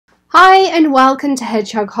Hi and welcome to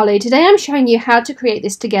Hedgehog Holly. Today I'm showing you how to create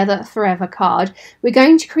this Together Forever card. We're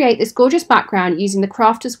going to create this gorgeous background using the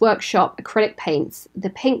Crafters Workshop acrylic paints,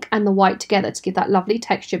 the pink and the white together to give that lovely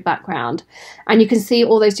textured background. And you can see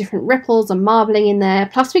all those different ripples and marbling in there.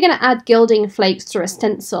 Plus we're going to add gilding flakes through a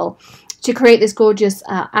stencil to create this gorgeous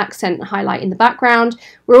accent highlight in the background.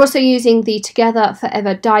 We're also using the Together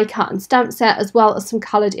Forever die cut and stamp set, as well as some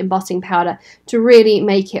coloured embossing powder to really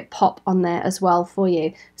make it pop on there as well for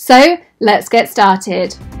you. So let's get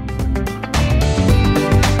started.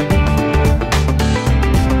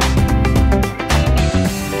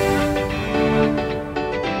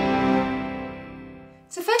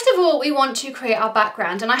 So first of all, we want to create our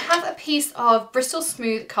background, and I have a piece of Bristol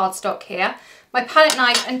smooth cardstock here, my palette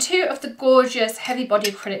knife, and two of the gorgeous heavy body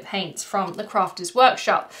acrylic paints from the Crafters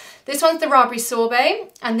Workshop. This one's the Raspberry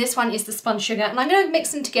Sorbet and this one is the Spun Sugar, and I'm going to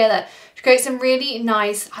mix them together to create some really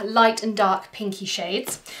nice light and dark pinky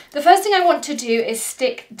shades. The first thing I want to do is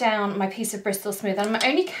stick down my piece of Bristol Smooth, and I'm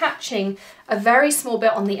only catching a very small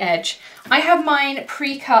bit on the edge. I have mine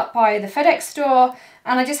pre-cut by the FedEx store,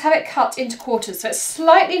 and I just have it cut into quarters, so it's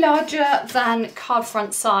slightly larger than card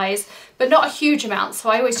front size, but not a huge amount, so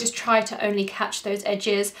I always just try to only catch those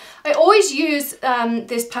edges. I always use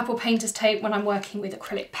this purple painter's tape when I'm working with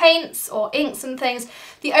acrylic paints or inks and things.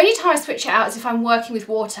 The only time I switch it out is if I'm working with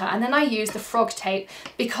water, and then I use the frog tape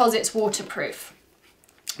because it's waterproof.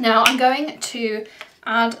 Now I'm going to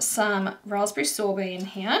add some Raspberry Sorbet in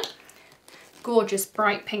here. Gorgeous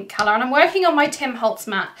bright pink colour, and I'm working on my Holtz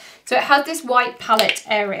mat, so it has this white palette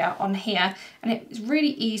area on here and it's really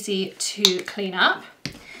easy to clean up.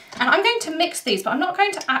 And I'm going to mix these, but I'm not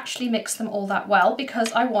going to actually mix them all that well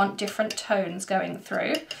because I want different tones going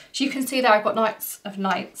through. So you can see there I've got lights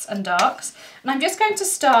and darks, and I'm just going to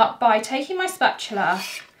start by taking my spatula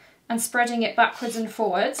and spreading it backwards and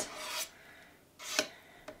forwards.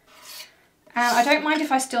 And I don't mind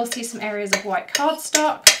if I still see some areas of white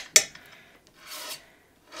cardstock.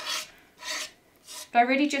 But I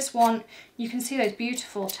really just want, you can see those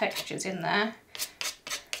beautiful textures in there.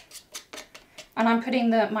 And I'm putting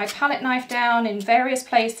my palette knife down in various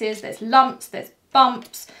places. There's lumps, there's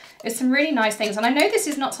bumps, there's some really nice things. And I know this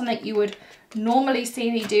is not something you would normally see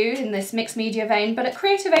me do in this mixed media vein, but at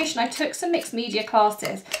Creativation I took some mixed media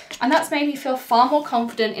classes, and that's made me feel far more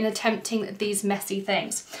confident in attempting these messy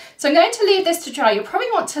things. So I'm going to leave this to dry. You'll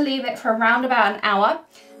probably want to leave it for around about an hour.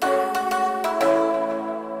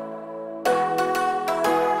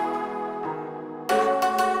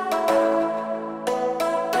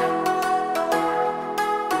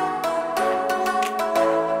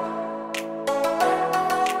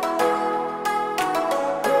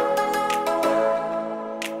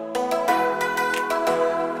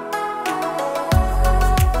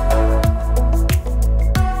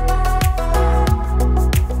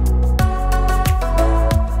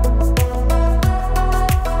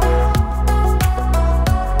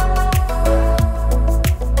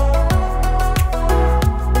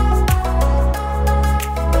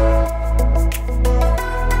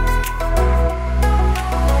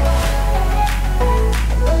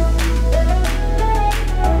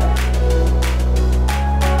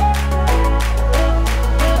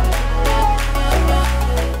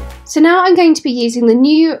 So now I'm going to be using the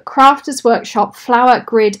new Crafters Workshop Flower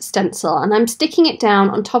Grid Stencil, and I'm sticking it down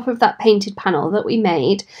on top of that painted panel that we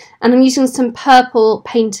made, and I'm using some purple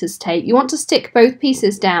painter's tape. You want to stick both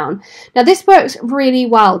pieces down. Now this works really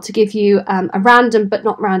well to give you a random but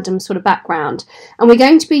not random sort of background, and we're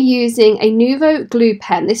going to be using a Nuvo glue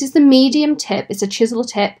pen. This is the medium tip, it's a chisel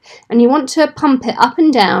tip, and you want to pump it up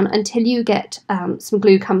and down until you get some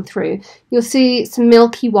glue come through. You'll see some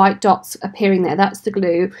milky white dots appearing there, that's the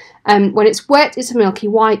glue. When it's wet, it's a milky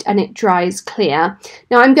white and it dries clear.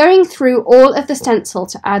 Now I'm going through all of the stencil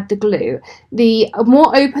to add the glue. The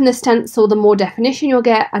more open the stencil, the more definition you'll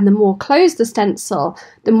get, and the more closed the stencil,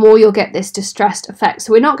 the more you'll get this distressed effect.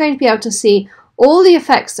 So we're not going to be able to see all the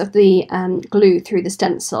effects of the glue through the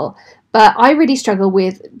stencil, but I really struggle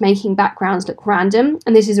with making backgrounds look random,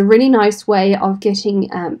 and this is a really nice way of getting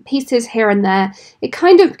pieces here and there. It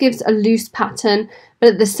kind of gives a loose pattern, but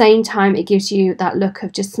at the same time it gives you that look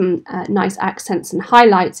of just some nice accents and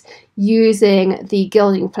highlights using the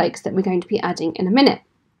gilding flakes that we're going to be adding in a minute.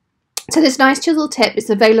 So this nice chisel tip is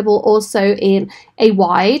available also in a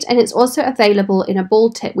wide, and it's also available in a ball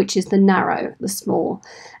tip, which is the narrow, the small.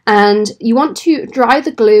 And you want to dry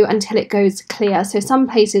the glue until it goes clear. So some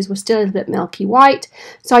places were still a little bit milky white.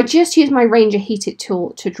 So I just used my Ranger heated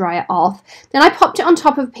tool to dry it off. Then I popped it on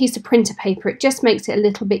top of a piece of printer paper. It just makes it a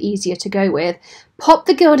little bit easier to go with. pop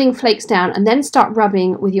the gilding flakes down and then start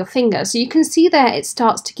rubbing with your finger. So you can see there it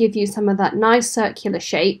starts to give you some of that nice circular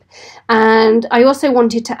shape. And I also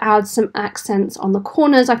wanted to add some accents on the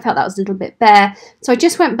corners. I felt that was a little bit bare. So I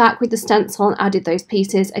just went back with the stencil and added those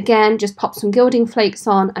pieces. Again, just pop some gilding flakes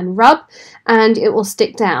on and rub and it will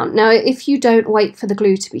stick down. Now, if you don't wait for the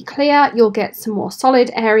glue to be clear, you'll get some more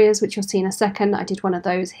solid areas, which you'll see in a second. I did one of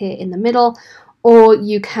those here in the middle. Or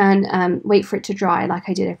you can wait for it to dry like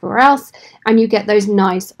I did everywhere else, and you get those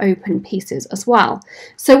nice open pieces as well.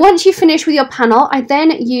 So once you finish with your panel, I then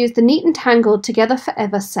use the Neat and Tangled Together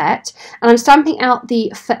Forever set, and I'm stamping out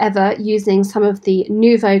the Forever using some of the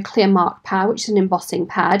Nuvo Clear Mark pad, which is an embossing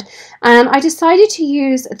pad, and I decided to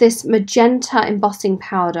use this magenta embossing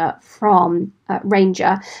powder from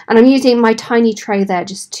Ranger, and I'm using my tiny tray there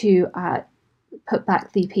just to put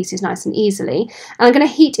back the pieces nice and easily. And I'm going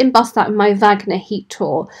to heat emboss that with my Wagner heat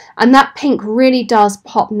tool, and that pink really does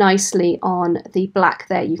pop nicely on the black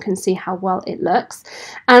there. You can see how well it looks.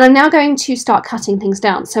 And I'm now going to start cutting things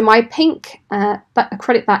down. So my pink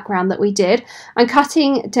acrylic background that we did, I'm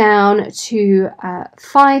cutting down to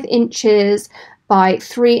 5 inches by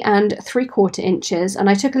 3 3/4 inches, and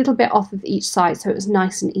I took a little bit off of each side so it was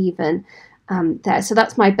nice and even there. So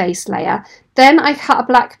that's my base layer. Then I cut a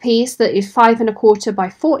black piece that is 5 1/4 by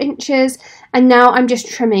 4 inches, and now I'm just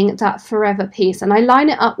trimming that Forever piece, and I line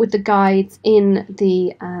it up with the guides in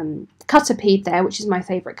the cutter pad there, which is my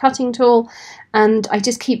favourite cutting tool, and I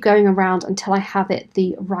just keep going around until I have it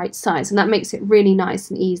the right size, and that makes it really nice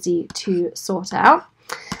and easy to sort out.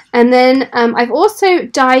 And then I've also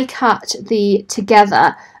die cut the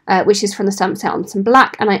Together, which is from the stamp set, on some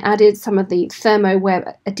black, and I added some of the Thermo Web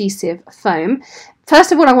adhesive foam.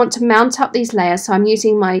 First of all, I want to mount up these layers, so I'm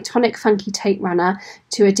using my Tonic Funky Tape Runner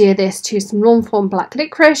to adhere this to some Lawn Fawn Black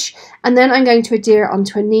Licorice, and then I'm going to adhere it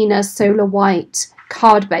onto a Nina Solar White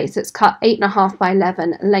card base that's cut 8.5 by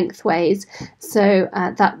 11 lengthways, so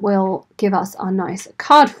that will give us our nice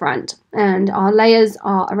card front. And our layers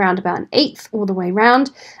are around about 1/8 all the way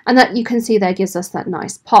round, and that you can see there gives us that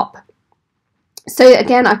nice pop. So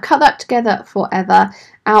again, I've cut that Together Forever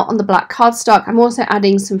out on the black cardstock. I'm also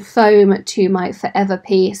adding some foam to my Forever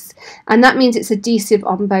piece, and that means it's adhesive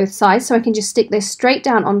on both sides, so I can just stick this straight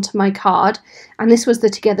down onto my card. And this was the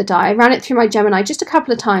Together die. I ran it through my Gemini just a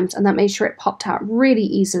couple of times, and that made sure it popped out really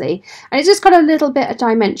easily. And it's just got a little bit of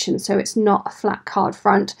dimension, so it's not a flat card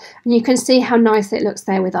front. And you can see how nice it looks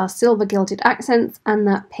there with our silver gilded accents and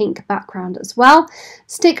that pink background as well.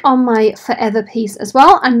 Stick on my Forever piece as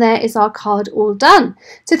well, and there is our card all done.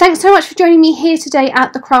 So thanks so much for joining me here today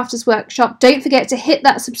at the Crafters Workshop. Don't forget to hit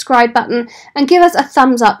that subscribe button and give us a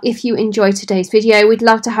thumbs up if you enjoyed today's video. We'd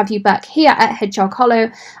love to have you back here at Hedgehog Hollow,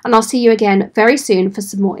 and I'll see you again very soon for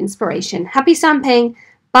some more inspiration. Happy stamping!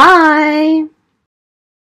 Bye!